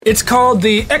It's called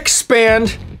the Expanding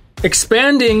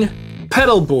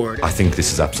Pedal Board. I think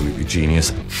this is absolutely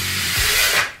genius.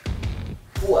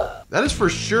 That is for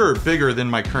sure bigger than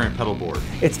my current pedal board.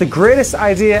 It's the greatest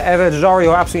idea ever.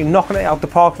 Dario absolutely knocking it out the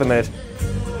park at the minute.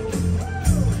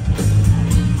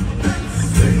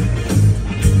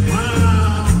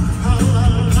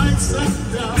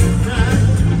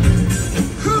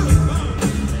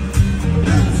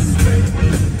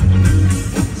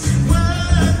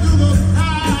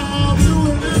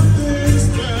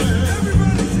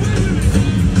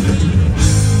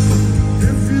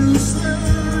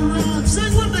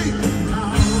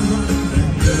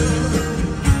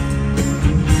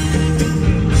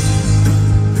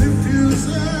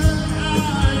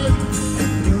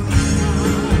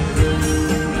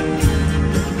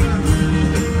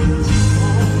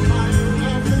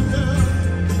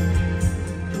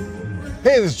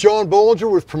 Hey, this is John Bollinger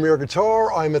with Premier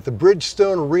Guitar. I'm at the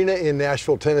Bridgestone Arena in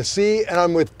Nashville, Tennessee, and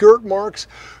I'm with Gert Marks,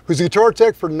 who's the guitar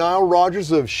tech for Nile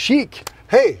Rodgers of Chic.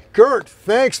 Hey, Gert,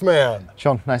 thanks, man.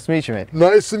 John, nice to meet you, mate.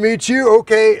 Nice to meet you.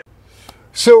 Okay,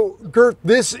 so Gert,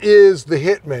 this is the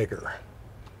hit maker,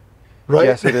 right?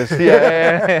 Yes, it is.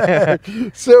 Yeah.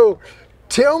 So,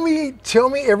 tell me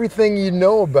everything you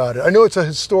know about it. I know it's a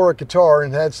historic guitar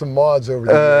and had some mods over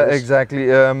the years.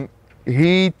 Exactly.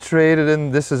 He traded in,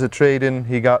 this is a trade-in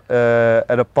he got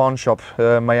at a pawn shop,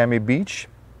 Miami Beach,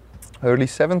 early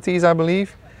 70s, I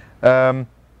believe. And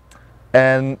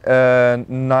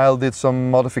Nile did some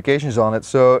modifications on it.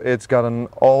 So it's got an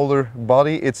older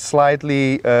body, it's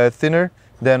slightly thinner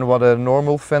than what a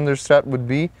normal Fender Strat would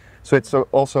be. So it's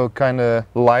also kind of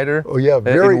lighter. Oh yeah,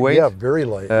 in weight. very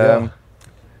light. Yeah.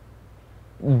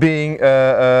 Being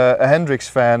a Hendrix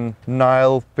fan,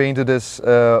 Nile painted this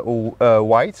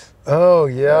white. Oh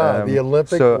yeah, the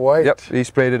Olympic white. Yep, he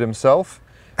sprayed it himself.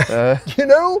 You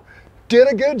know, did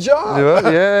a good job.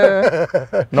 Yeah.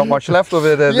 Not much left of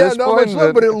it at this not point. Much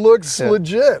left, but it looks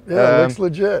legit. Yeah, it looks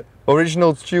legit.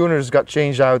 Original tuners got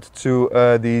changed out to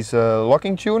these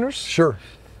locking tuners. Sure.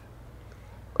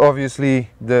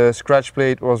 Obviously, the scratch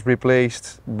plate was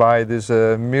replaced by this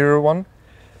mirror one.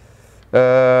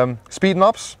 Speed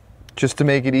knobs, just to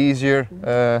make it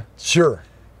easier. Sure.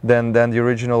 Than the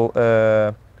original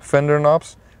Fender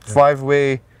knobs. Yeah.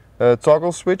 5-way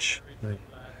toggle switch.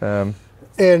 And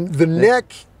the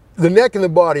neck and the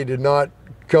body did not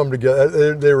come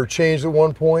together. They were changed at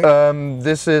one point.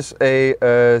 This is a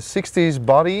 60s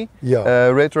body,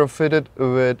 retrofitted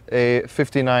with a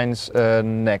 59's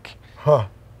neck. Huh.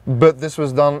 But this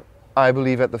was done, I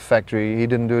believe, at the factory. He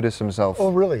didn't do this himself. Oh,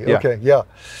 really? Yeah. Okay, yeah.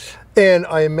 And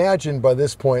I imagine by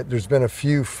this point there's been a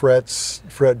few fret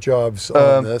jobs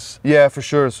on this. Yeah, for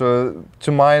sure. So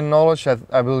to my knowledge,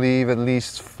 I believe at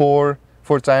least four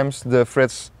times the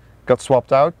frets got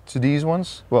swapped out to these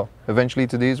ones. Well, eventually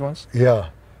to these ones. Yeah.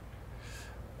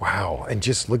 Wow, and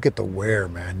just look at the wear,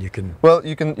 man. You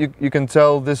can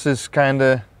tell this is kind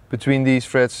of between these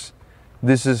frets.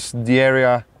 This is the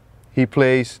area he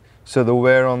plays. So the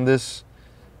wear on this,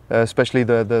 especially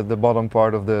the bottom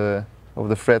part of the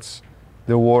frets,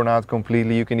 they're worn out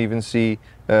completely. You can even see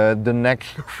the neck.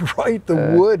 Right, the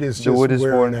wood is just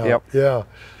worn out. Yep. Yeah.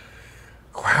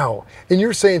 Wow. And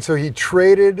you're saying so he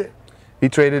traded? He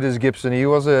traded his Gibson.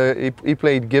 He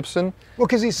played Gibson. Well,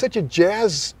 because he's such a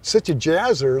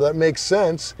jazzer, that makes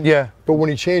sense. Yeah. But when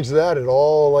he changed that, it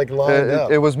all like lined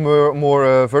up. It was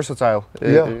more versatile.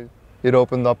 It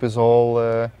opened up his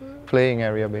whole playing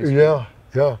area basically. Yeah,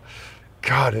 yeah.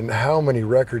 God, and how many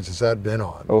records has that been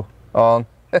on? Oh, on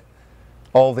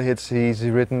all the hits he's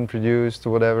written, produced,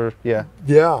 whatever. Yeah.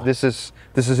 Yeah. This is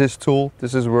his tool.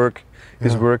 This is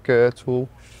his work tool.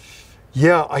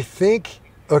 Yeah, I think.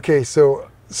 Okay, so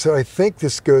I think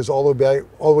this goes all the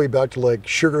way back to like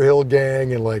Sugar Hill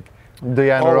Gang and like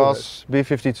Diana Ross,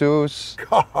 B-52s.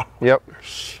 God. Yep.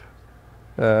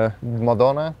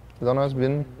 Madonna's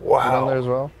been on there as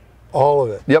well. All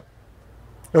of it. Yep.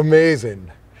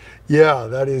 Amazing. Yeah,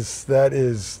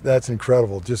 that's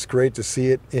incredible. Just great to see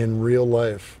it in real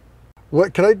life.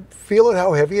 What, can I feel it?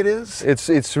 How heavy it is?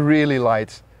 It's really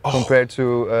light compared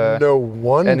to no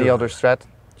wonder. Any other Strat.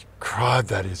 God,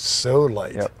 that is so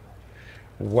light. Yep.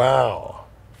 Wow,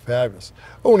 fabulous.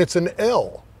 Oh, and it's an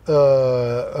L.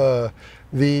 The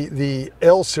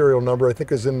L serial number I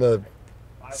think is in the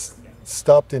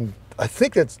stopped in. I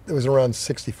think it was around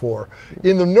 64.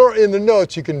 In the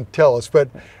notes you can tell us, but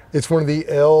it's one of the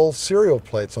L serial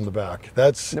plates on the back.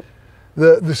 That's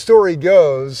the story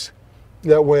goes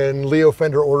that when Leo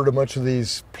Fender ordered a bunch of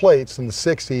these plates in the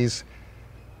 60s,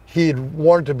 he had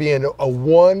wanted to be in a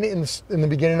 1 in the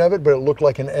beginning of it, but it looked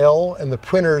like an L, and the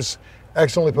printers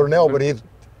accidentally put an L, but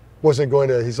wasn't going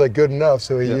to. He's like, good enough,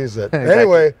 so he used it. Exactly.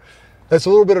 Anyway, that's a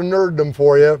little bit of nerddom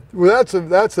for you. Well,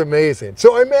 that's amazing.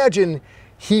 So I imagine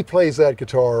he plays that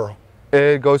guitar.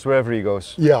 It goes wherever he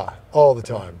goes. Yeah, all the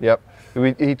time. Yep.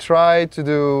 He tried to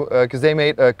do, because they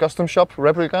made a custom shop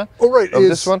replica Oh, right. of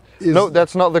this one. No,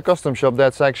 that's not the custom shop.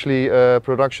 That's actually a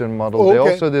production model. Oh, They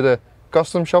okay. also did a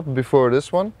custom shop before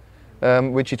this one,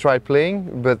 which he tried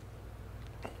playing, but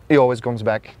he always comes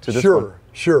back to this one.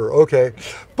 Sure, okay.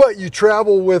 But you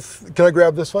travel with, can I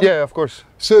grab this one? Yeah, of course.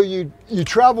 So you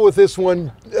travel with this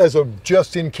one as a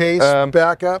just-in-case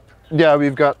backup? Yeah,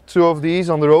 we've got 2 of these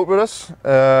on the road with us,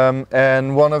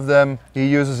 and one of them he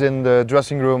uses in the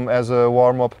dressing room as a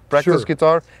warm-up practice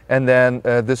guitar, and then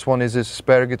this one is his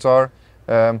spare guitar.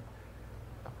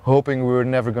 Hoping we're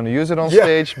never going to use it on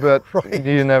stage, but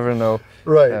you never know.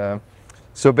 Right.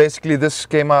 So basically this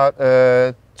came out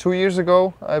 2 years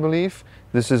ago, I believe.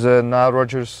 This is a Nile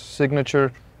Rodgers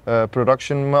signature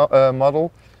production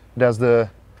model. That's the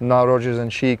Nile Rodgers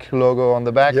and Chic logo on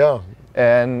the back. Yeah.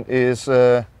 And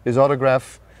his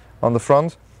autograph on the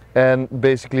front, and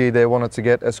basically they wanted to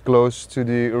get as close to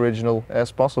the original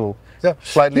as possible. Yeah.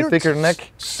 Slightly thicker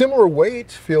neck. Similar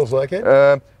weight, feels like it.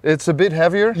 It's a bit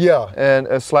heavier. Yeah. And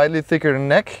a slightly thicker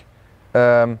neck,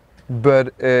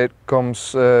 but it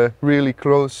comes really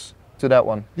close to that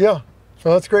one. Yeah.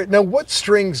 Well, that's great. Now, what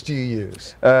strings do you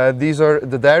use? These are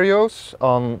the Darios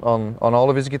on all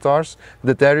of his guitars.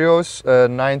 The Darios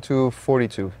 9 to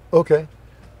 42. Okay.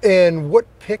 And what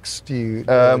picks do you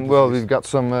Well, we've got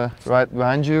some right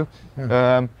behind you.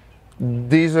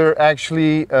 These are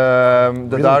actually the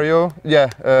Really? Dario. Yeah,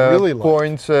 Really light.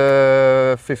 point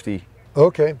 50.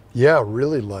 Okay. Yeah,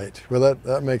 really light. Well,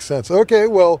 that makes sense. Okay,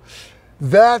 well,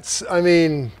 that's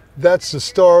the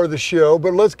star of the show,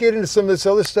 but let's get into some of this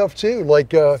other stuff too.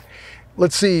 Like,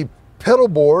 let's see, pedal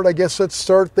board, I guess let's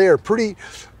start there. Pretty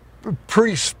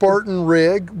Spartan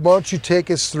rig. Why don't you take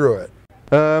us through it?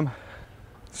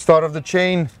 Start of the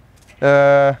chain,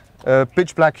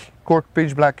 cork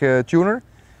pitch black tuner.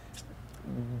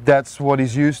 That's what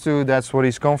he's used to, that's what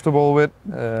he's comfortable with.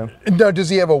 Now, does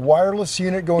he have a wireless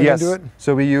unit going into it?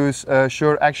 So we use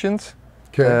Shure Actions.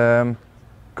 Okay.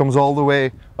 Comes all the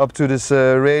way up to this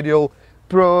Radial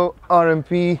Pro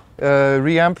RMP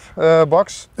reamp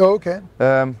box. Oh, okay.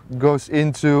 Goes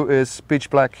into his pitch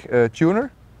black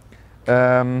tuner.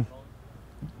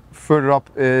 Further up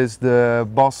is the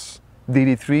Boss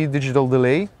DD3 digital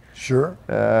delay. Sure.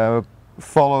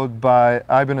 Followed by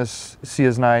Ibanez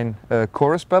CS9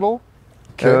 chorus pedal.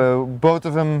 Okay. Both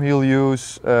of them he'll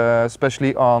use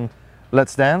especially on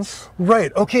Let's Dance.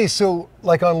 Right. Okay. So,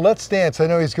 like on Let's Dance, I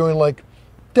know he's going like,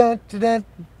 dun dun dun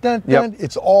dun. Yep.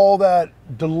 It's all that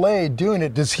delay doing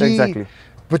it. Does he? Exactly.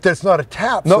 But that's not a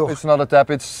tap. No, so, it's not a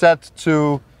tap. It's set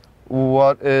to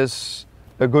what is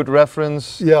a good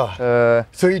reference. Yeah.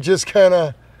 So he just kind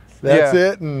of, that's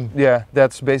Yeah. it, and Yeah,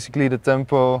 that's basically the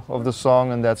tempo of the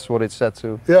song, and that's what it's set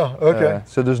to. yeah. Okay.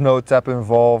 So there's no tap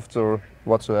involved or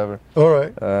whatsoever. All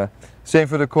right. Same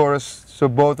for the chorus. So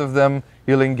both of them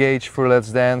he'll engage for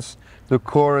Let's Dance. The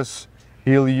chorus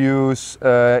he'll use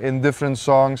in different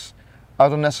songs. I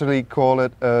don't necessarily call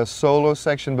it a solo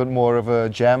section, but more of a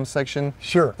jam section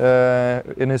Sure.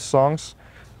 in his songs.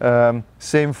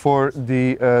 Same for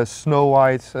the Snow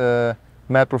White,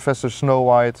 Mad Professor Snow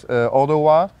White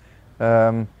Ottawa.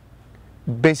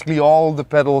 Basically all the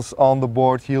pedals on the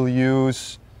board he'll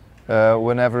use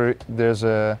whenever there's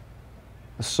a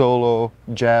solo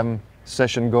jam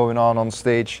session going on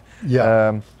stage.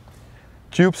 Yeah.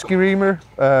 Tube Screamer,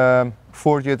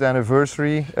 40th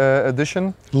anniversary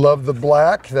edition. Love the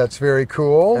black. That's very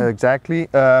cool. Exactly.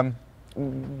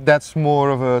 That's more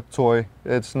of a toy.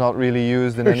 It's not really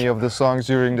used in any of the songs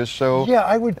during the show. Yeah,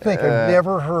 I would think. I've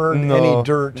never heard any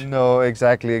dirt. No,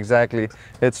 exactly.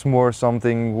 It's more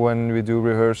something when we do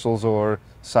rehearsals or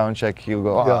sound check, he'll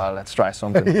go, let's try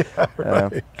something. Yeah,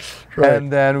 right. Right.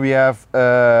 And then we have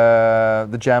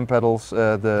the jam pedals,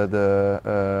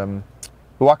 the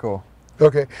Waco.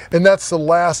 Okay, and that's the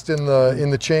last in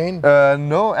the chain.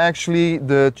 No, actually,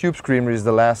 the Tube Screamer is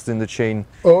the last in the chain.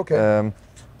 Oh, okay.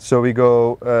 So we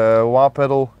go wah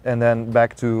pedal and then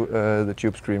back to the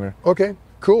Tube Screamer. Okay,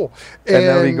 cool. And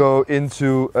then we go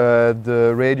into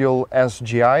the Radial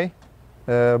SGI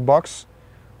box,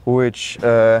 which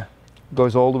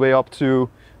goes all the way up to,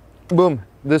 boom,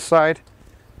 this side.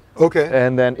 Okay.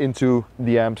 And then into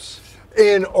the amps.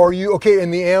 And are you okay?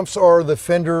 And the amps are the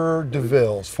Fender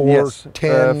DeVilles, 410.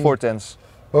 Yes, 410s.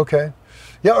 Okay.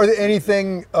 Yeah. Are there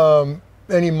anything?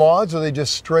 Any mods? Or are they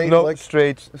just straight? No,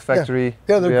 straight factory.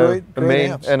 Yeah, they're We have great. A Great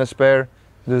main amps. and a spare.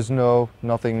 There's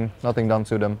nothing done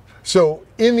to them. So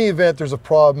in the event there's a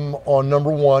problem on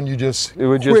number one, you just It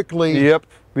would quickly. Yep.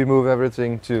 We move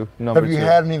everything to number Have you two.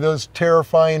 had any of those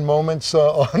terrifying moments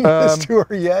on this tour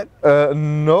yet?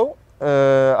 No,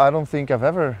 I don't think I've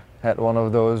ever had one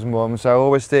of those moments. I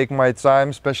always take my time,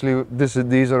 especially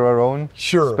these are our own.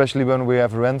 Sure. Especially when we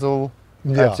have rental.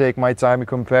 Yeah. I take my time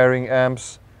comparing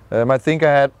amps. I think I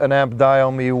had an amp die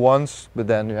on me once, but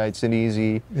then it's an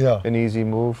easy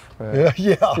move. Yeah.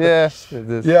 Yeah. It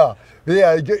is. Yeah.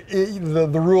 Yeah.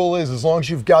 The rule is as long as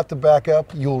you've got the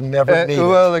backup, you'll never need it.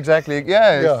 Well, exactly.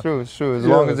 Yeah, Yeah. it's true. It's true. As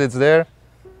Yeah. long as it's there,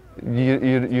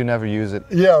 you never use it.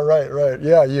 Yeah, right.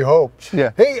 Yeah, you hope.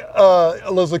 Yeah. Hey,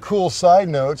 there's a cool side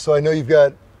note. So I know you've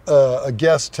got a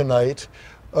guest tonight.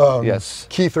 Yes.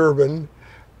 Keith Urban,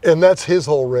 and that's his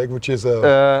whole rig, which is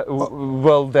a.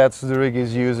 Well, that's the rig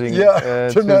he's using. Tonight.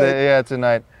 Today,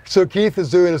 tonight. So Keith is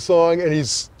doing a song, and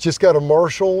he's just got a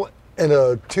Marshall and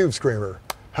a tube screamer.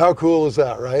 How cool is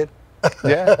that, right?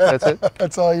 Yeah, that's it.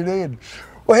 That's all you need.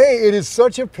 Well, hey, it is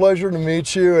such a pleasure to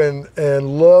meet you,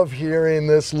 and love hearing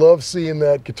this, love seeing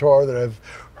that guitar that I've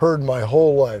heard my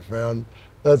whole life, man.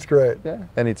 That's great. Yeah,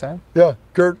 anytime. Yeah,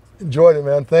 Kurt, enjoyed it,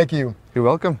 man. Thank you. You're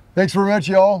welcome. Thanks very much,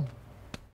 y'all.